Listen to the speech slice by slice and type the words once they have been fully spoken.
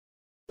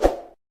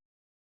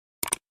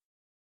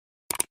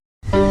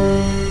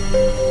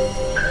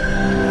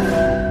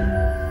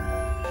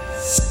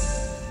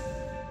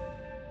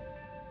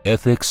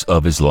Ethics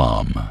of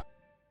Islam.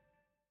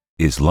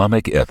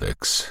 Islamic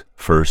Ethics,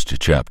 First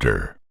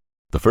Chapter.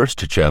 The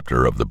first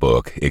chapter of the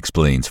book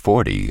explains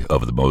 40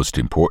 of the most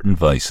important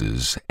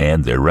vices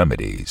and their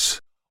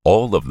remedies.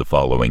 All of the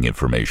following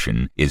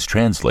information is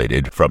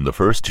translated from the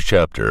first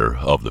chapter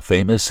of the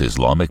famous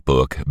Islamic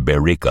book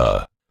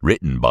Bariqah,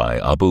 written by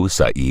Abu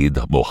Sa'id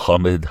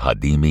Muhammad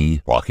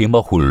Hadimi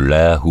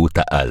rahimahullahu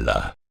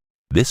ta'ala.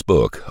 This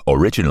book,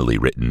 originally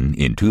written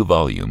in 2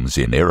 volumes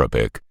in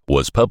Arabic,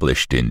 was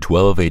published in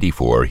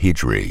 1284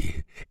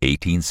 Hijri,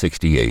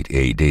 1868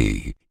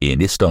 AD,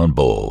 in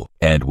Istanbul,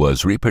 and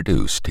was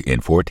reproduced in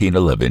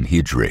 1411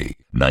 Hijri,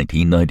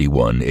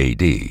 1991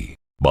 AD,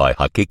 by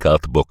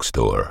Hakikat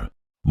Bookstore.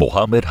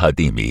 Muhammad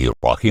Hadimi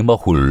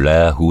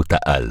rahimahullahu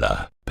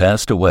ta'ala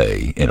passed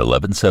away in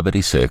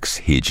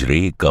 1176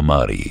 Hijri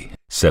Qamari,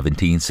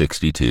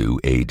 1762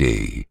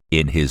 AD,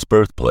 in his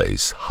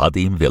birthplace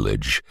Hadim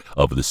village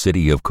of the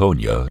city of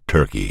Konya,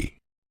 Turkey.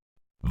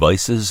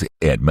 Vices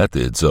and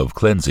methods of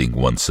cleansing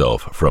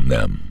oneself from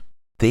them.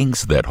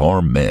 Things that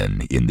harm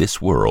men in this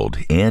world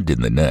and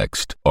in the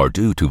next are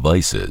due to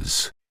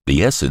vices.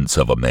 The essence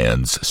of a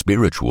man's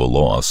spiritual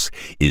loss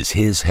is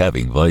his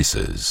having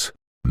vices.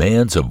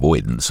 Man's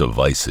avoidance of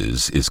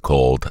vices is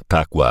called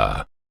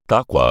taqwa.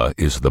 Taqwa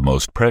is the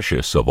most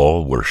precious of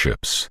all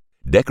worships.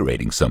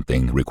 Decorating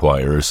something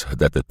requires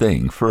that the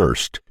thing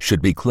first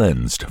should be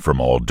cleansed from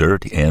all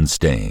dirt and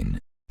stain.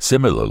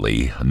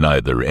 Similarly,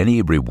 neither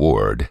any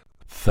reward,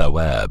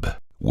 thawab,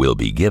 will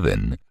be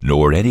given,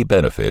 nor any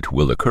benefit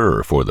will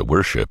occur for the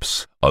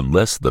worships,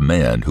 unless the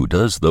man who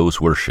does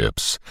those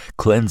worships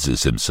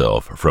cleanses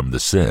himself from the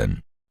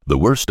sin. The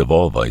worst of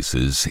all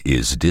vices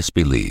is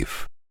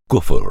disbelief,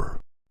 kufr.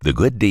 The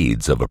good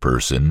deeds of a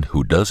person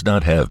who does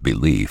not have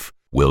belief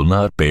will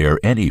not bear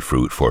any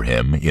fruit for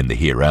him in the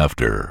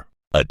hereafter.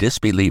 A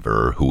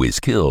disbeliever who is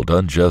killed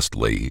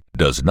unjustly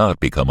does not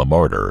become a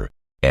martyr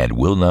and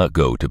will not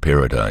go to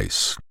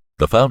paradise.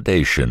 The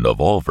foundation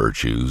of all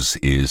virtues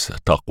is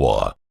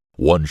taqwa.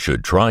 One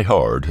should try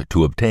hard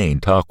to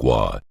obtain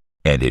taqwa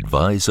and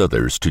advise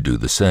others to do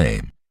the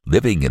same,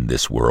 living in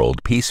this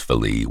world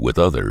peacefully with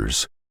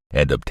others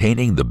and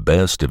obtaining the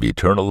best of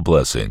eternal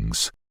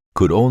blessings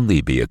could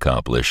only be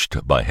accomplished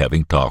by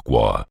having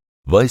taqwa.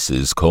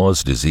 Vices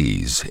cause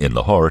disease in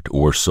the heart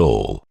or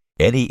soul.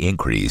 Any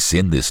increase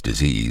in this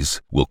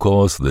disease will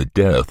cause the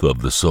death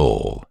of the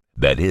soul.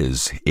 That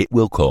is, it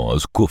will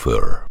cause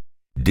kufr.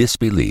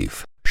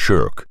 Disbelief,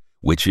 shirk,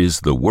 which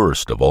is the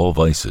worst of all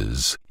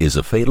vices, is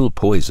a fatal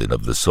poison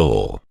of the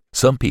soul.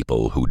 Some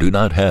people who do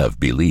not have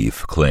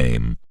belief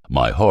claim,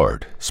 "My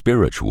heart,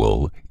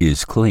 spiritual,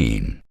 is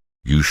clean.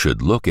 You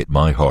should look at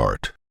my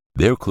heart."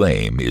 Their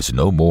claim is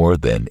no more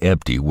than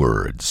empty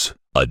words.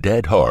 A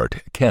dead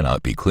heart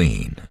cannot be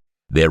clean.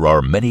 There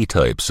are many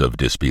types of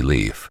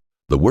disbelief.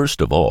 The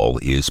worst of all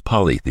is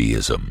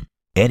polytheism.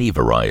 Any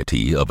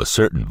variety of a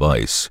certain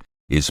vice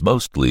is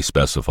mostly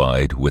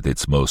specified with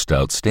its most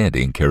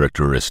outstanding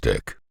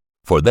characteristic.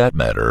 For that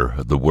matter,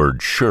 the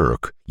word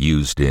shirk,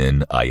 used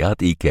in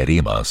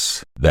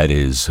ayat-i-karimas, that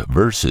is,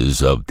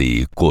 verses of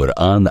the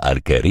Quran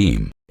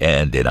al-Karim,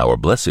 and in our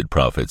Blessed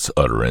Prophet's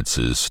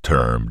utterances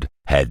termed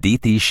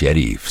hadithi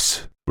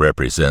sharifs,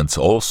 represents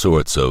all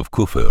sorts of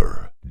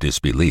kufr,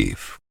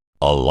 disbelief.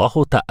 Allah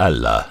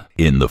Ta'ala,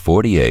 in the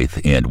 48th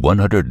and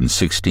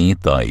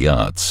 116th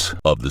ayats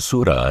of the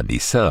Surah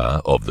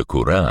Nisa of the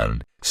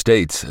Quran,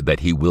 states that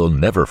He will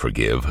never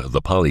forgive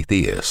the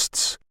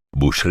polytheists,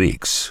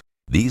 mushriks.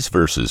 These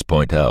verses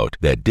point out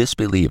that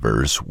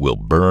disbelievers will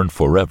burn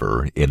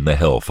forever in the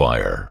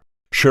hellfire.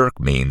 Shirk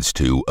means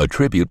to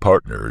attribute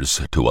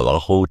partners to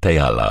Allah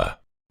Ta'ala.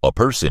 A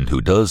person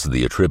who does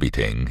the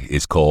attributing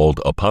is called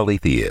a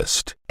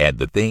polytheist, and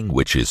the thing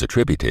which is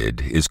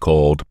attributed is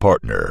called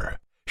partner,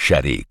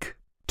 sharik.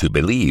 To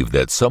believe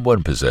that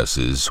someone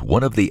possesses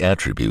one of the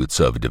attributes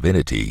of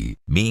divinity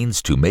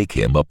means to make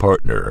him a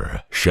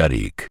partner,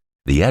 sharik.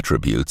 The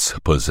attributes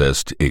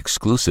possessed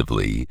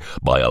exclusively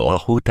by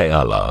Allah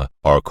Ta'ala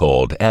are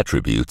called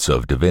attributes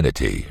of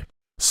divinity.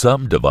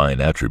 Some divine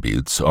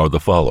attributes are the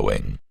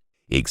following: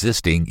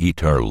 existing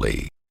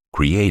eternally,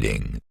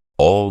 creating,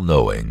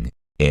 all-knowing,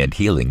 and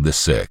healing the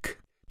sick.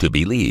 To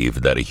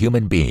believe that a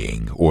human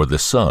being or the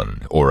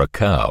sun or a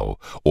cow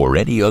or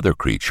any other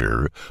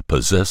creature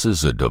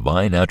possesses a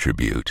divine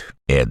attribute,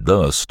 and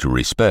thus to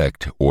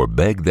respect or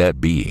beg that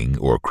being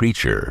or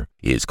creature,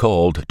 is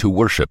called to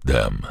worship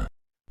them.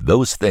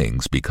 Those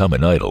things become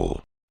an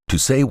idol. To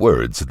say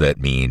words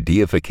that mean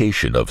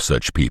deification of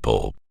such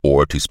people,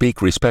 or to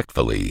speak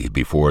respectfully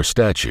before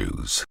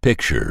statues,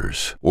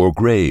 pictures, or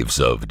graves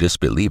of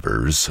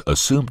disbelievers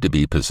assumed to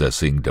be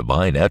possessing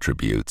divine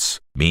attributes,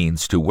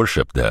 means to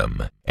worship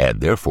them, and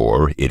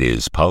therefore it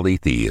is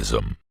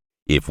polytheism.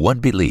 If one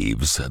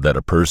believes that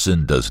a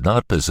person does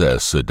not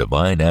possess a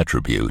divine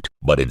attribute,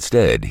 but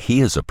instead he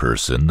is a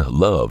person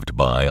loved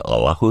by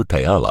Allah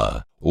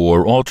Ta'ala,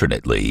 or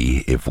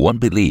alternately, if one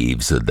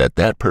believes that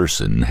that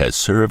person has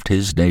served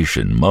his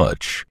nation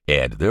much,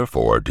 and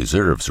therefore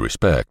deserves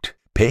respect,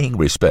 Paying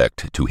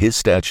respect to his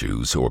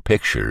statues or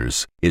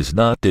pictures is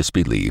not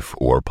disbelief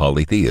or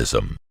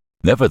polytheism.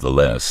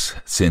 Nevertheless,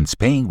 since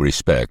paying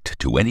respect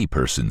to any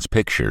person's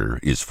picture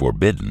is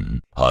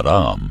forbidden,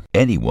 haram,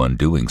 anyone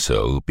doing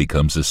so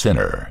becomes a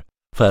sinner,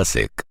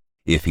 fasik.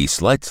 If he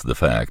slights the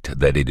fact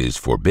that it is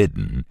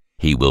forbidden,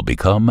 he will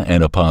become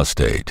an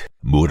apostate,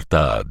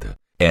 murtad,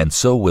 and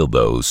so will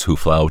those who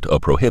flout a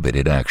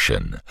prohibited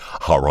action,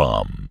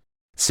 haram.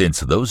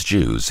 Since those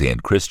Jews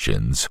and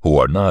Christians who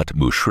are not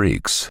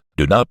mushriks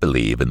do not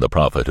believe in the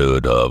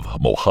prophethood of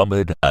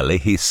Muhammad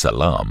alayhi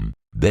salam,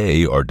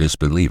 they are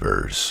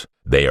disbelievers.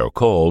 They are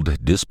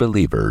called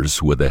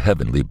disbelievers with a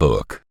heavenly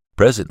book.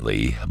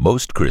 Presently,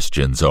 most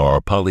Christians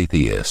are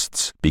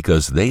polytheists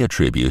because they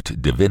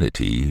attribute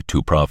divinity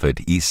to Prophet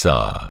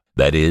Isa,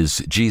 that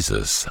is,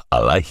 Jesus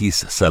alayhi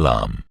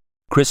salam.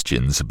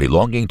 Christians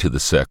belonging to the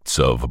sects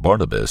of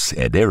Barnabas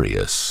and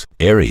Arius,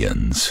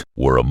 Arians,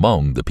 were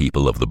among the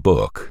people of the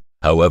book.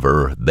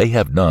 However, they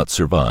have not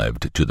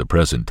survived to the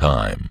present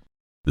time.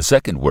 The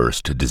second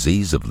worst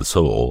disease of the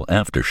soul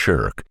after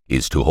shirk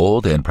is to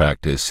hold and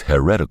practice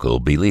heretical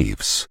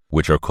beliefs,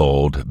 which are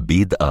called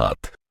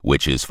bid'at,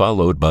 which is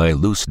followed by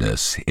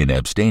looseness in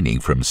abstaining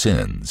from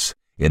sins,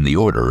 in the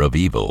order of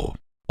evil.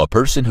 A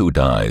person who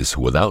dies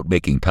without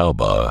making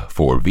tawbah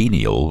for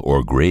venial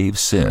or grave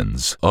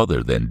sins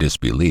other than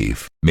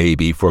disbelief may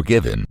be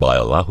forgiven by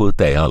Allahu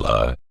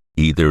Ta'ala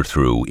either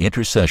through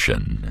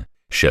intercession,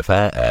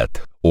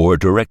 shafa'at, or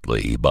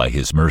directly by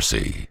His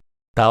mercy.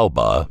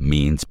 Tawbah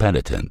means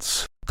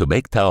penitence. To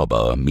make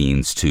tawbah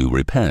means to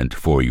repent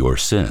for your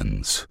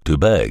sins, to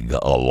beg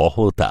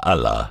Allahu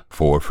Ta'ala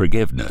for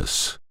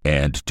forgiveness,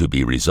 and to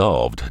be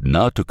resolved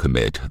not to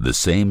commit the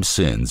same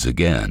sins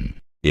again.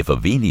 If a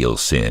venial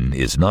sin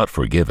is not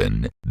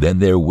forgiven, then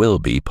there will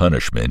be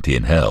punishment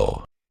in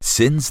hell.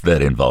 Sins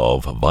that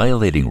involve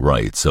violating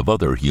rights of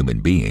other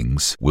human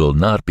beings will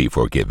not be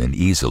forgiven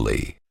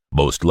easily.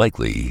 Most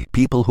likely,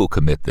 people who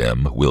commit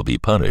them will be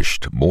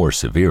punished more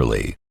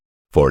severely.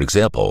 For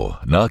example,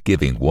 not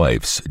giving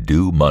wives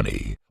due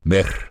money,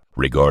 mehr,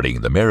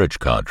 regarding the marriage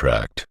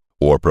contract,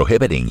 or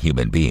prohibiting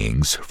human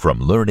beings from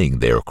learning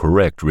their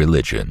correct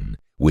religion,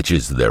 which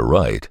is their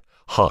right,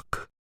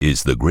 haq,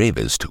 is the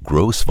gravest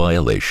gross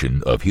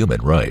violation of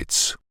human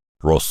rights.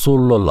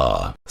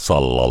 Rasulullah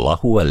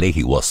sallallahu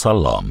alaihi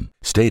wasallam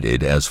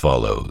stated as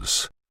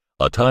follows: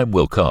 "A time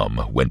will come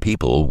when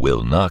people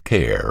will not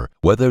care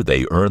whether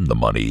they earn the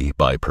money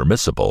by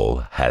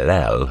permissible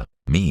halal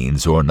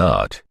means or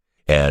not,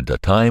 and a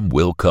time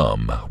will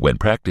come when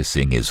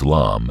practicing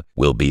Islam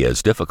will be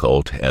as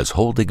difficult as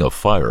holding a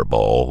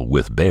fireball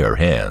with bare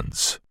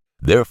hands."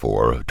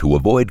 Therefore, to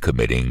avoid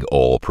committing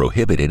all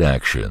prohibited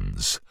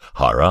actions,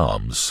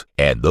 harams,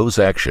 and those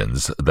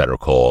actions that are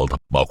called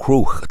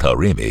makruh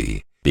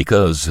tarimi,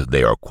 because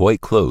they are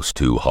quite close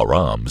to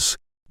harams,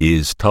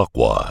 is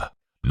taqwa.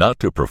 Not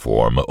to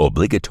perform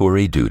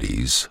obligatory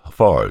duties,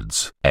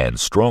 fards, and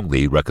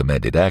strongly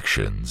recommended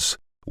actions,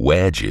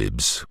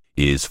 wajibs,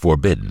 is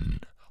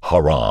forbidden,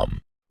 haram.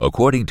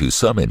 According to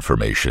some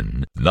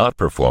information, not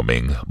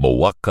performing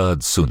muwakkad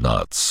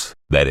sunnats,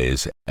 that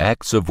is,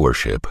 acts of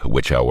worship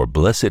which our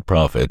blessed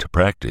Prophet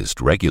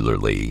practiced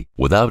regularly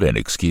without an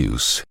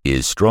excuse,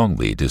 is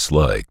strongly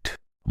disliked.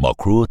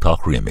 Makruh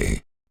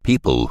tahrimi,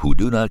 people who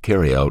do not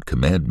carry out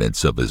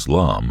commandments of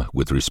Islam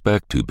with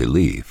respect to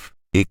belief,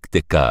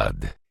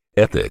 iqtiqad,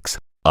 ethics,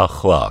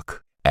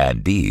 akhlaq,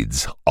 and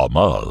deeds,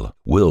 amal,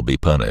 will be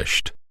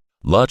punished.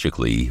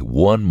 Logically,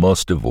 one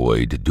must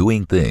avoid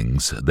doing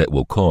things that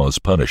will cause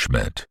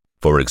punishment.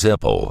 For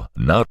example,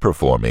 not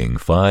performing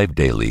 5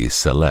 daily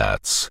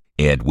salats,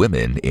 and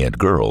women and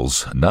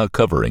girls not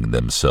covering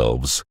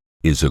themselves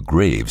is a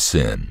grave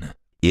sin.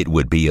 It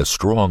would be a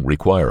strong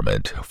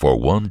requirement for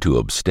one to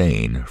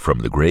abstain from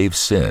the grave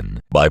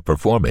sin by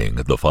performing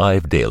the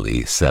 5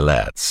 daily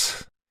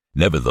salats.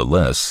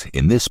 Nevertheless,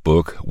 in this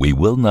book we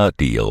will not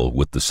deal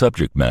with the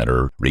subject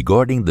matter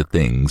regarding the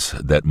things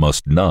that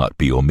must not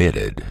be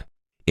omitted.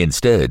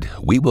 Instead,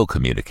 we will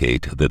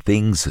communicate the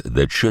things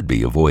that should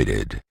be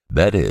avoided,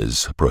 that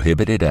is,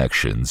 prohibited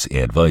actions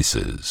and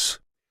vices.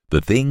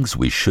 The things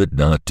we should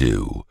not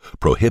do,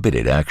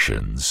 prohibited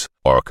actions,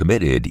 are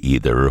committed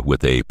either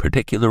with a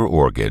particular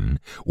organ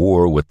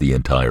or with the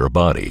entire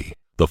body.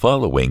 The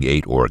following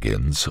 8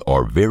 organs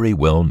are very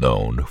well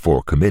known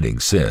for committing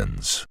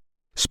sins: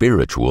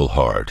 spiritual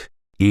heart,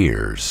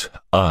 ears,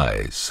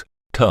 eyes,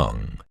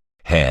 tongue,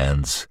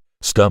 hands,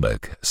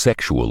 stomach,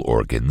 sexual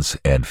organs,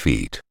 and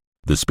feet.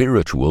 The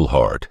spiritual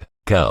heart,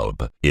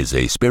 kalb, is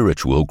a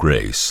spiritual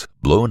grace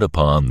blown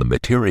upon the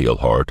material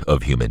heart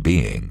of human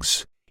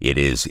beings. It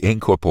is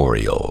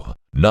incorporeal,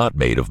 not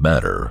made of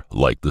matter,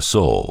 like the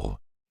soul.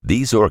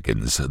 These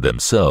organs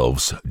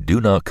themselves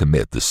do not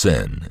commit the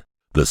sin.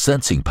 The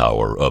sensing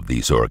power of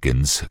these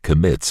organs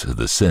commits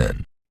the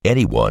sin.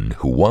 Anyone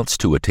who wants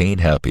to attain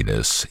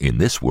happiness in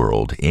this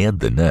world and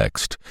the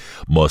next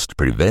must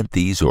prevent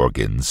these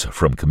organs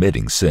from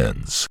committing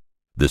sins.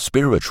 The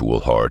spiritual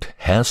heart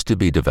has to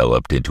be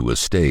developed into a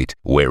state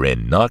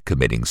wherein not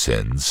committing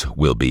sins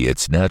will be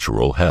its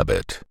natural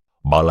habit.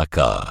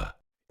 Malaka.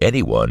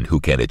 Anyone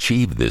who can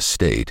achieve this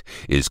state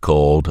is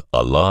called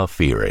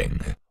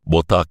Allah-fearing,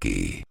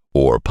 muttaqi,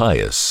 or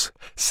pious,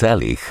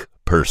 salih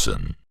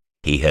person.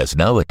 He has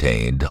now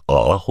attained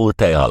Allah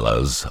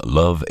Ta'ala's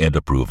love and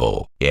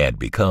approval and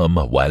become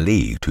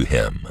wali to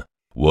him.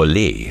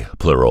 Wali,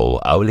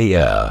 plural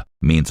awliya,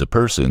 means a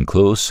person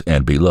close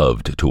and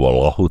beloved to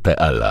Allah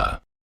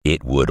Ta'ala.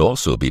 It would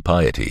also be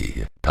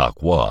piety,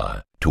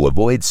 taqwa, to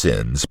avoid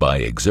sins by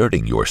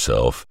exerting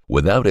yourself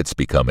without its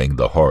becoming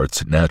the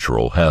heart's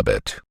natural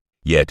habit.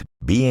 Yet,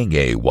 being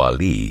a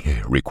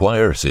wali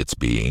requires its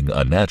being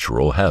a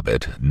natural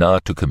habit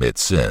not to commit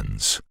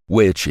sins,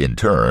 which in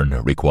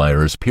turn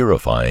requires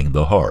purifying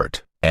the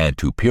heart, and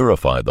to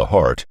purify the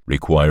heart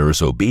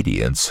requires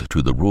obedience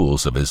to the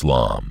rules of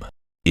Islam.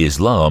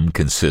 Islam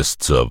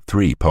consists of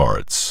 3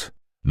 parts: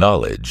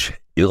 knowledge,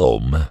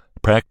 ilm,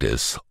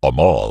 practice,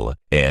 amal,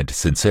 and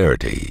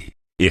sincerity,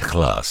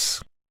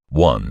 ikhlas.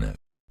 1.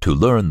 To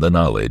learn the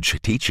knowledge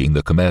teaching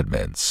the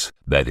commandments,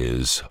 that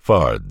is,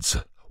 fards,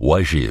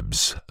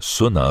 wajibs,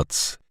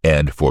 sunnats,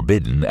 and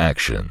forbidden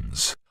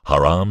actions,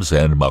 harams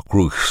and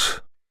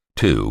makruhs.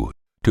 2.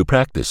 To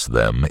practice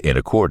them in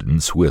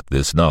accordance with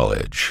this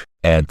knowledge.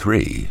 And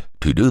 3.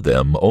 To do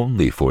them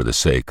only for the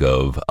sake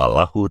of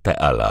Allahu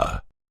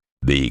Ta'ala.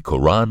 The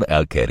Quran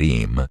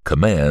Al-Karim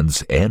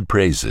commands and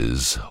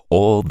praises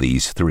all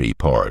these 3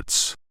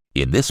 parts.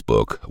 In this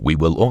book, we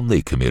will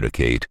only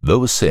communicate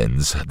those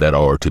sins that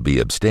are to be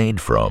abstained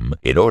from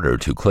in order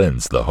to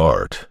cleanse the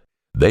heart.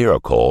 They are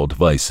called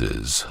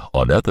vices,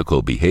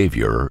 unethical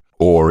behavior,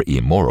 or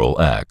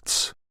immoral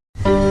acts.